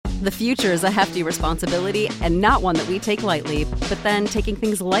The future is a hefty responsibility and not one that we take lightly, but then taking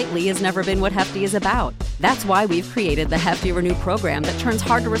things lightly has never been what Hefty is about. That's why we've created the Hefty Renew program that turns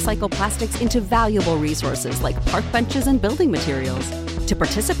hard-to-recycle plastics into valuable resources like park benches and building materials. To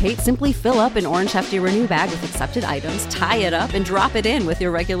participate, simply fill up an orange Hefty Renew bag with accepted items, tie it up, and drop it in with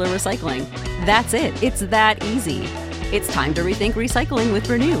your regular recycling. That's it. It's that easy. It's time to rethink recycling with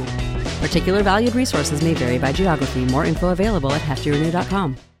Renew. Particular valued resources may vary by geography. More info available at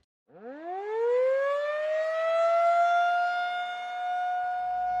heftyrenew.com.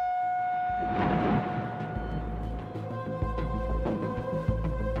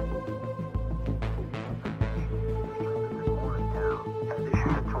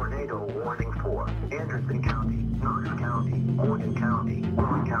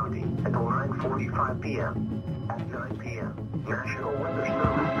 p.m. At 9 p.m., National Weather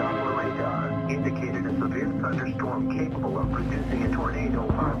Service Doppler radar indicated a severe thunderstorm capable of producing a tornado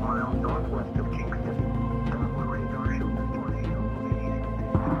 5 miles northwest of Kingston. Doppler radar showed the tornado moving east.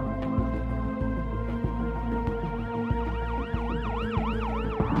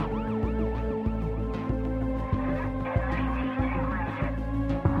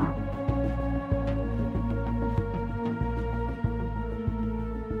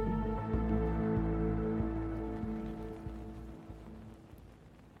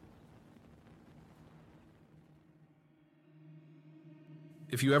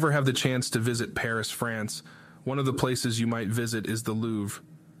 If you ever have the chance to visit Paris, France, one of the places you might visit is the Louvre.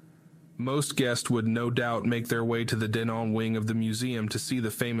 Most guests would no doubt make their way to the Denon wing of the museum to see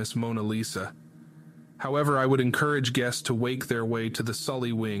the famous Mona Lisa. However, I would encourage guests to wake their way to the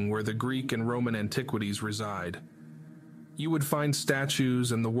Sully wing where the Greek and Roman antiquities reside. You would find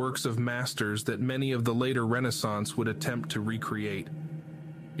statues and the works of masters that many of the later Renaissance would attempt to recreate.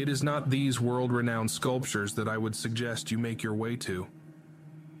 It is not these world-renowned sculptures that I would suggest you make your way to.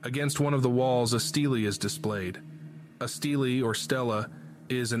 Against one of the walls, a stele is displayed. A stele, or stela,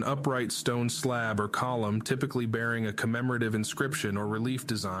 is an upright stone slab or column typically bearing a commemorative inscription or relief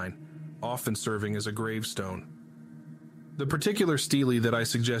design, often serving as a gravestone. The particular stele that I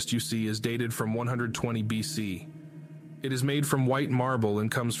suggest you see is dated from 120 BC. It is made from white marble and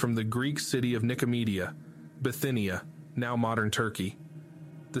comes from the Greek city of Nicomedia, Bithynia, now modern Turkey.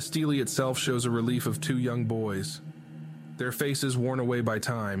 The stele itself shows a relief of 2 young boys, their faces worn away by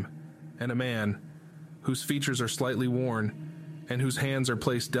time, and a man, whose features are slightly worn, and whose hands are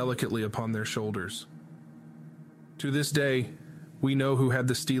placed delicately upon their shoulders. To this day, we know who had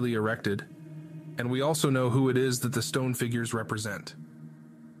the stele erected, and we also know who it is that the stone figures represent.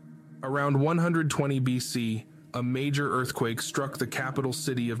 Around 120 BC, a major earthquake struck the capital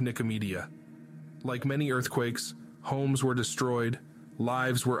city of Nicomedia. Like many earthquakes, homes were destroyed,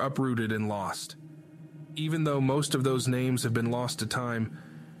 lives were uprooted and lost. Even though most of those names have been lost to time,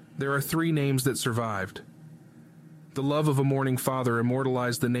 there are 3 names that survived. The love of a mourning father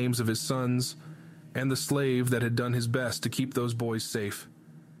immortalized the names of his sons, and the slave that had done his best to keep those boys safe.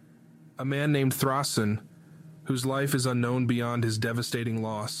 A man named Thrasin, whose life is unknown beyond his devastating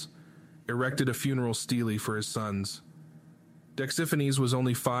loss, erected a funeral stele for his sons. Dexiphanes was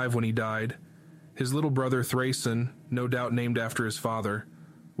only 5 when he died. His little brother Thrasin, no doubt named after his father,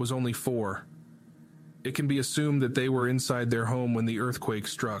 was only 4. It can be assumed that they were inside their home when the earthquake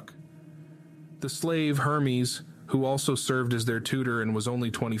struck. The slave Hermes, who also served as their tutor and was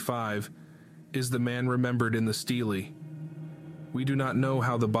only 25, is the man remembered in the stele. We do not know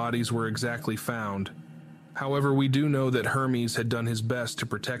how the bodies were exactly found. However, we do know that Hermes had done his best to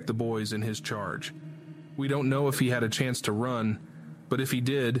protect the boys in his charge. We don't know if he had a chance to run, but if he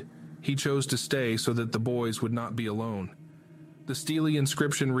did, he chose to stay so that the boys would not be alone. The stele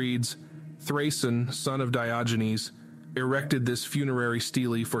inscription reads, Thrasin, son of Diogenes, erected this funerary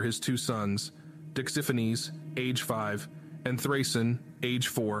stele for his 2 sons, Dexiphanes, age 5, and Thrasin, age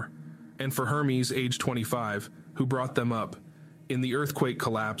 4, and for Hermes, age 25, who brought them up. In the earthquake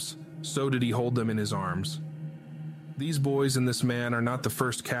collapse, so did he hold them in his arms. These boys and this man are not the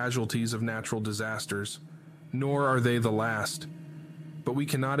first casualties of natural disasters, nor are they the last. But we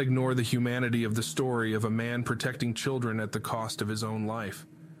cannot ignore the humanity of the story of a man protecting children at the cost of his own life.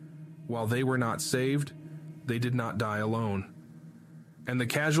 While they were not saved, they did not die alone. And the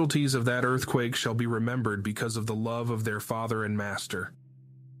casualties of that earthquake shall be remembered because of the love of their father and master.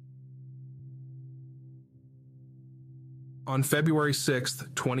 On February 6,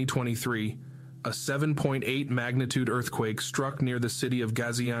 2023, a 7.8 magnitude earthquake struck near the city of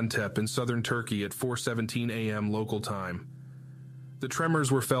Gaziantep in southern Turkey at 4:17 a.m. local time. The tremors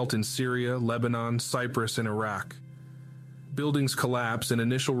were felt in Syria, Lebanon, Cyprus, and Iraq. Buildings collapsed, and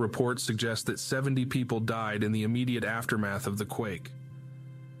initial reports suggest that 70 people died in the immediate aftermath of the quake.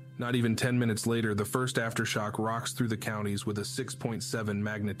 Not even 10 minutes later, the first aftershock rocks through the counties with a 6.7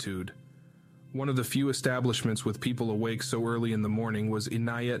 magnitude. One of the few establishments with people awake so early in the morning was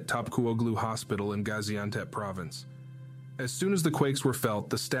Inayet Topkuoglu Hospital in Gaziantep province. As soon as the quakes were felt,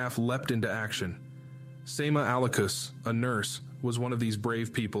 the staff leapt into action. Sema Alikus, a nurse, was one of these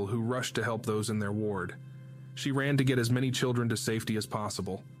brave people who rushed to help those in their ward. She ran to get as many children to safety as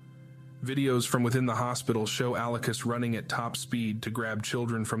possible. Videos from within the hospital show Alikus running at top speed to grab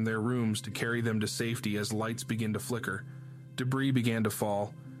children from their rooms to carry them to safety as lights begin to flicker, debris began to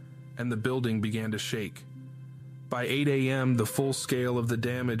fall, and the building began to shake. By 8 a.m., the full scale of the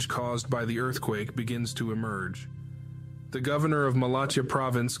damage caused by the earthquake begins to emerge. The governor of Malatya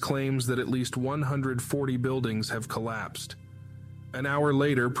province claims that at least 140 buildings have collapsed. An hour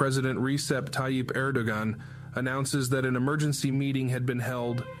later, President Recep Tayyip Erdogan announces that an emergency meeting had been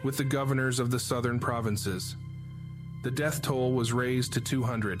held with the governors of the southern provinces. The death toll was raised to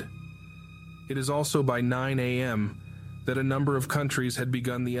 200. It is also by 9 a.m. that a number of countries had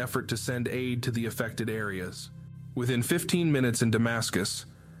begun the effort to send aid to the affected areas. Within 15 minutes in Damascus,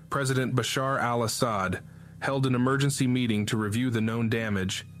 President Bashar al-Assad held an emergency meeting to review the known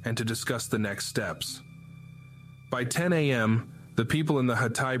damage and to discuss the next steps. By 10 a.m., the people in the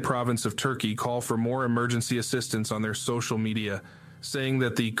Hatay province of Turkey call for more emergency assistance on their social media, saying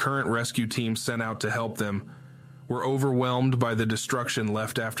that the current rescue teams sent out to help them were overwhelmed by the destruction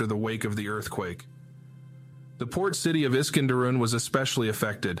left after the wake of the earthquake. The port city of Iskenderun was especially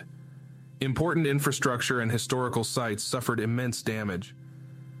affected. Important infrastructure and historical sites suffered immense damage.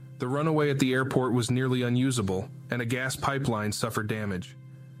 The runway at the airport was nearly unusable, and a gas pipeline suffered damage.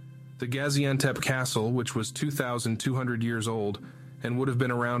 The Gaziantep castle, which was 2,200 years old and would have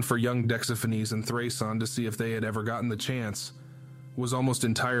been around for young Dexophanes and Thrason to see if they had ever gotten the chance, was almost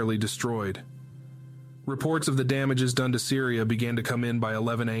entirely destroyed. Reports of the damages done to Syria began to come in by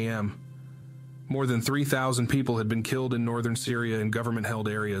 11 a.m. More than 3,000 people had been killed in northern Syria in government-held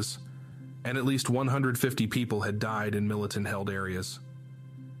areas, and at least 150 people had died in militant-held areas.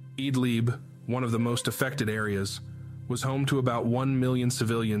 Idlib, one of the most affected areas, was home to about 1 million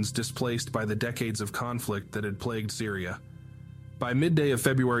civilians displaced by the decades of conflict that had plagued Syria. By midday of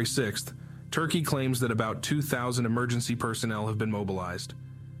February 6th, Turkey claims that about 2,000 emergency personnel have been mobilized.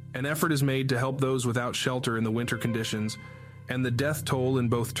 An effort is made to help those without shelter in the winter conditions, and the death toll in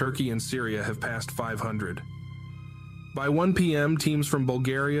both Turkey and Syria have passed 500. By 1 p.m., teams from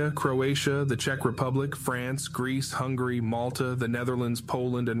Bulgaria, Croatia, the Czech Republic, France, Greece, Hungary, Malta, the Netherlands,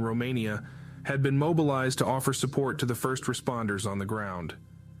 Poland, and Romania had been mobilized to offer support to the first responders on the ground.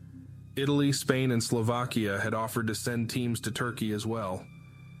 Italy, Spain, and Slovakia had offered to send teams to Turkey as well.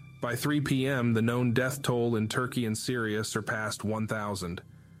 By 3 p.m., the known death toll in Turkey and Syria surpassed 1,000.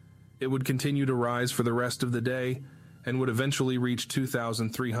 It would continue to rise for the rest of the day and would eventually reach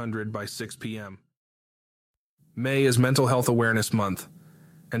 2,300 by 6 p.m. May is Mental Health Awareness Month,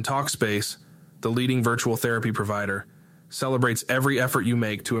 and Talkspace, the leading virtual therapy provider, celebrates every effort you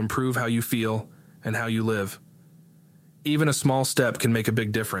make to improve how you feel and how you live. Even a small step can make a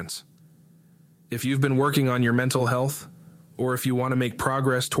big difference. If you've been working on your mental health, or if you want to make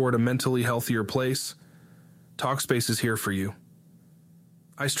progress toward a mentally healthier place, Talkspace is here for you.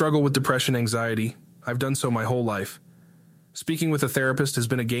 I struggle with depression and anxiety. I've done so my whole life. Speaking with a therapist has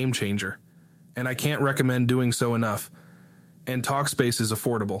been a game changer, and I can't recommend doing so enough. And Talkspace is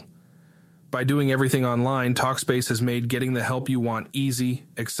affordable. By doing everything online, Talkspace has made getting the help you want easy,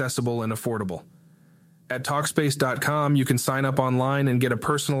 accessible, and affordable. At Talkspace.com, you can sign up online and get a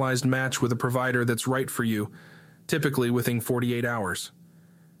personalized match with a provider that's right for you, typically within 48 hours.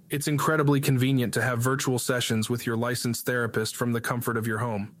 It's incredibly convenient to have virtual sessions with your licensed therapist from the comfort of your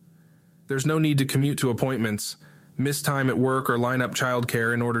home. There's no need to commute to appointments, miss time at work, or line up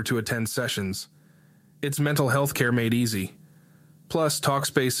childcare in order to attend sessions. It's mental health care made easy. Plus,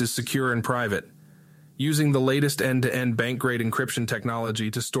 Talkspace is secure and private, using the latest end-to-end bank-grade encryption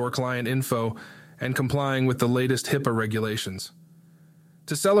technology to store client info and complying with the latest HIPAA regulations.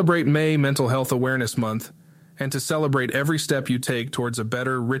 To celebrate May Mental Health Awareness Month, and to celebrate every step you take towards a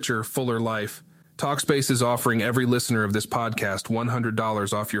better, richer, fuller life, Talkspace is offering every listener of this podcast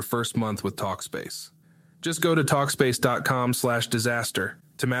 $100 off your first month with Talkspace. Just go to Talkspace.com/disaster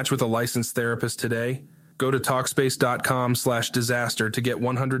to match with a licensed therapist today. Go to Talkspace.com/disaster to get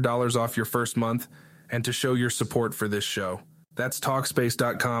 $100 off your first month and to show your support for this show. That's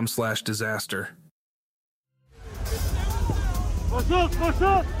Talkspace.com/disaster.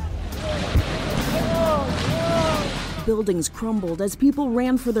 Buildings crumbled as people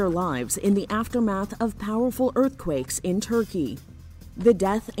ran for their lives in the aftermath of powerful earthquakes in Turkey. The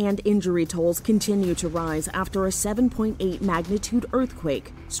death and injury tolls continue to rise after a 7.8 magnitude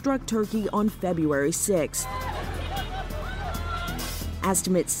earthquake struck Turkey on February 6th.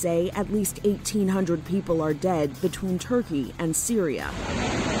 Estimates say at least 1,800 people are dead between Turkey and Syria.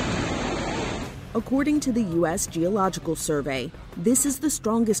 According to the U.S. Geological Survey, this is the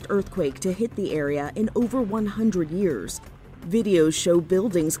strongest earthquake to hit the area in over 100 years. Videos show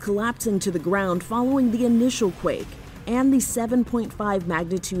buildings collapsing to the ground following the initial quake and the 7.5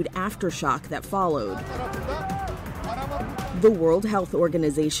 magnitude aftershock that followed. The World Health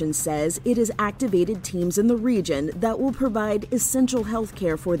Organization says it has activated teams in the region that will provide essential health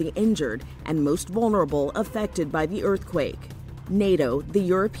care for the injured and most vulnerable affected by the earthquake. NATO, the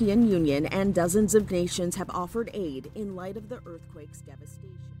European Union, and dozens of nations have offered aid in light of the earthquake's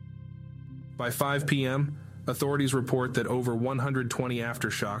devastation. By 5 p.m., authorities report that over 120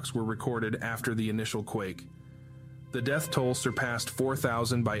 aftershocks were recorded after the initial quake. The death toll surpassed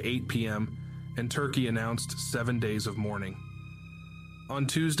 4,000 by 8 p.m., and Turkey announced 7 days of mourning. On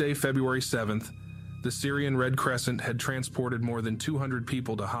Tuesday, February 7th, the Syrian Red Crescent had transported more than 200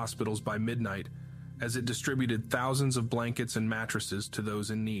 people to hospitals by midnight as it distributed thousands of blankets and mattresses to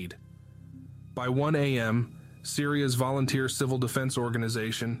those in need. By 1 a.m., Syria's volunteer civil defense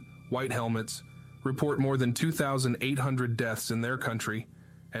organization, White Helmets, report more than 2,800 deaths in their country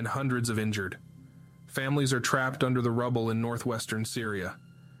and hundreds of injured. Families are trapped under the rubble in northwestern Syria.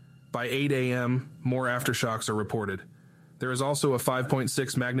 By 8 a.m., more aftershocks are reported. There is also a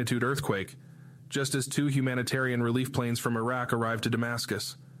 5.6 magnitude earthquake, just as 2 humanitarian relief planes from Iraq arrived to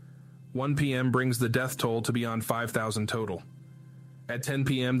Damascus. 1 p.m. brings the death toll to beyond 5,000 total. At 10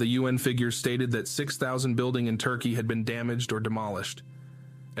 p.m., the UN figures stated that 6,000 buildings in Turkey had been damaged or demolished.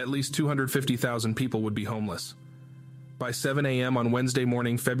 At least 250,000 people would be homeless. By 7 a.m. on Wednesday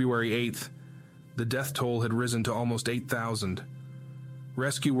morning, February 8th, the death toll had risen to almost 8,000.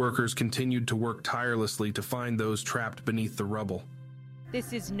 Rescue workers continued to work tirelessly to find those trapped beneath the rubble.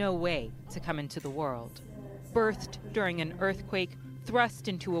 This is no way to come into the world. Birthed during an earthquake, thrust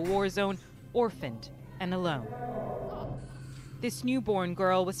into a war zone, orphaned and alone. This newborn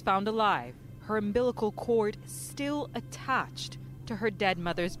girl was found alive, her umbilical cord still attached to her dead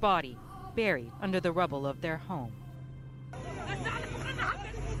mother's body, buried under the rubble of their home.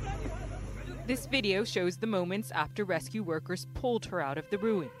 This video shows the moments after rescue workers pulled her out of the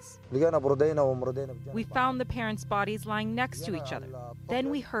ruins. We found the parents' bodies lying next to each other. Then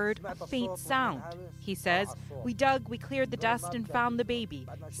we heard a faint sound. He says, we dug, we cleared the dust and found the baby,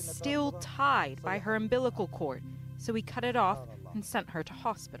 still tied by her umbilical cord. So we cut it off and sent her to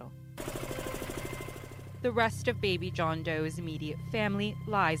hospital. The rest of baby John Doe's immediate family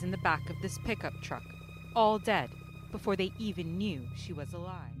lies in the back of this pickup truck, all dead before they even knew she was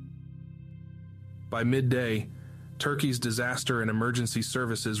alive. By midday, Turkey's disaster and emergency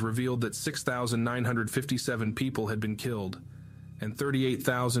services revealed that 6,957 people had been killed and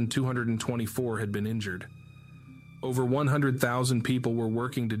 38,224 had been injured. Over 100,000 people were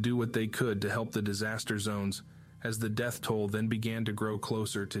working to do what they could to help the disaster zones as the death toll then began to grow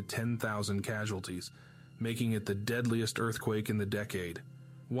closer to 10,000 casualties, making it the deadliest earthquake in the decade.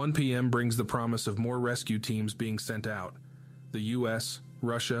 1 p.m. brings the promise of more rescue teams being sent out. The U.S.,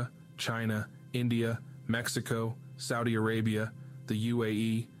 Russia, China, India, Mexico, Saudi Arabia, the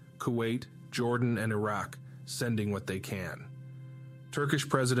UAE, Kuwait, Jordan, and Iraq sending what they can. Turkish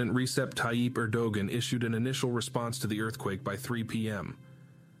President Recep Tayyip Erdogan issued an initial response to the earthquake by 3 p.m.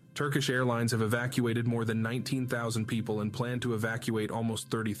 Turkish Airlines have evacuated more than 19,000 people and plan to evacuate almost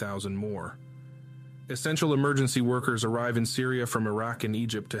 30,000 more. Essential emergency workers arrive in Syria from Iraq and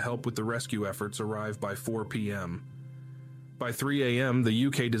Egypt to help with the rescue efforts arrive by 4 p.m. By 3 a.m., the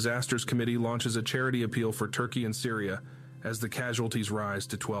UK Disasters Committee launches a charity appeal for Turkey and Syria as the casualties rise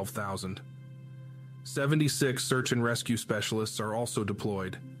to 12,000. 76 search and rescue specialists are also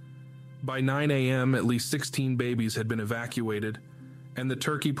deployed. By 9 a.m., at least 16 babies had been evacuated, and the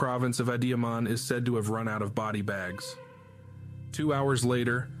Turkey province of Adıyaman is said to have run out of body bags. 2 hours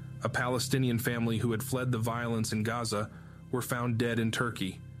later, a Palestinian family who had fled the violence in Gaza were found dead in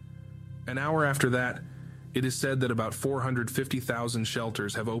Turkey. An hour after that, it is said that about 450,000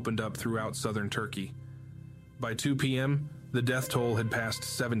 shelters have opened up throughout southern Turkey. By 2 p.m., the death toll had passed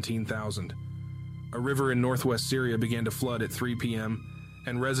 17,000. A river in northwest Syria began to flood at 3 p.m.,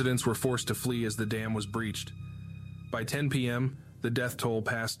 and residents were forced to flee as the dam was breached. By 10 p.m., the death toll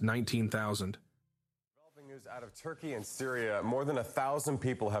passed 19,000. Developing news out of Turkey and Syria. More than 1,000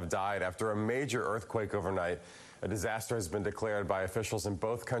 people have died after a major earthquake overnight. A disaster has been declared by officials in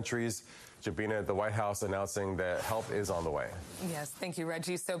both countries. Jabina, the White House announcing that help is on the way. Yes, thank you,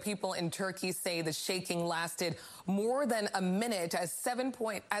 Reggie. So people in Turkey say the shaking lasted more than a minute as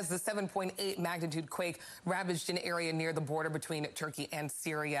the 7.8 magnitude quake ravaged an area near the border between Turkey and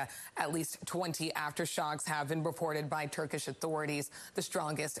Syria. At least 20 aftershocks have been reported by Turkish authorities, the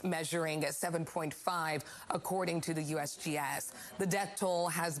strongest measuring 7.5, according to the USGS. The death toll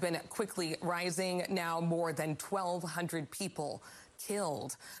has been quickly rising, now more than 1,200 people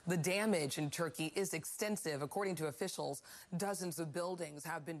killed. The damage in Turkey is extensive. According to officials, dozens of buildings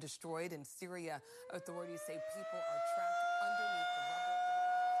have been destroyed. In Syria, authorities say people are trapped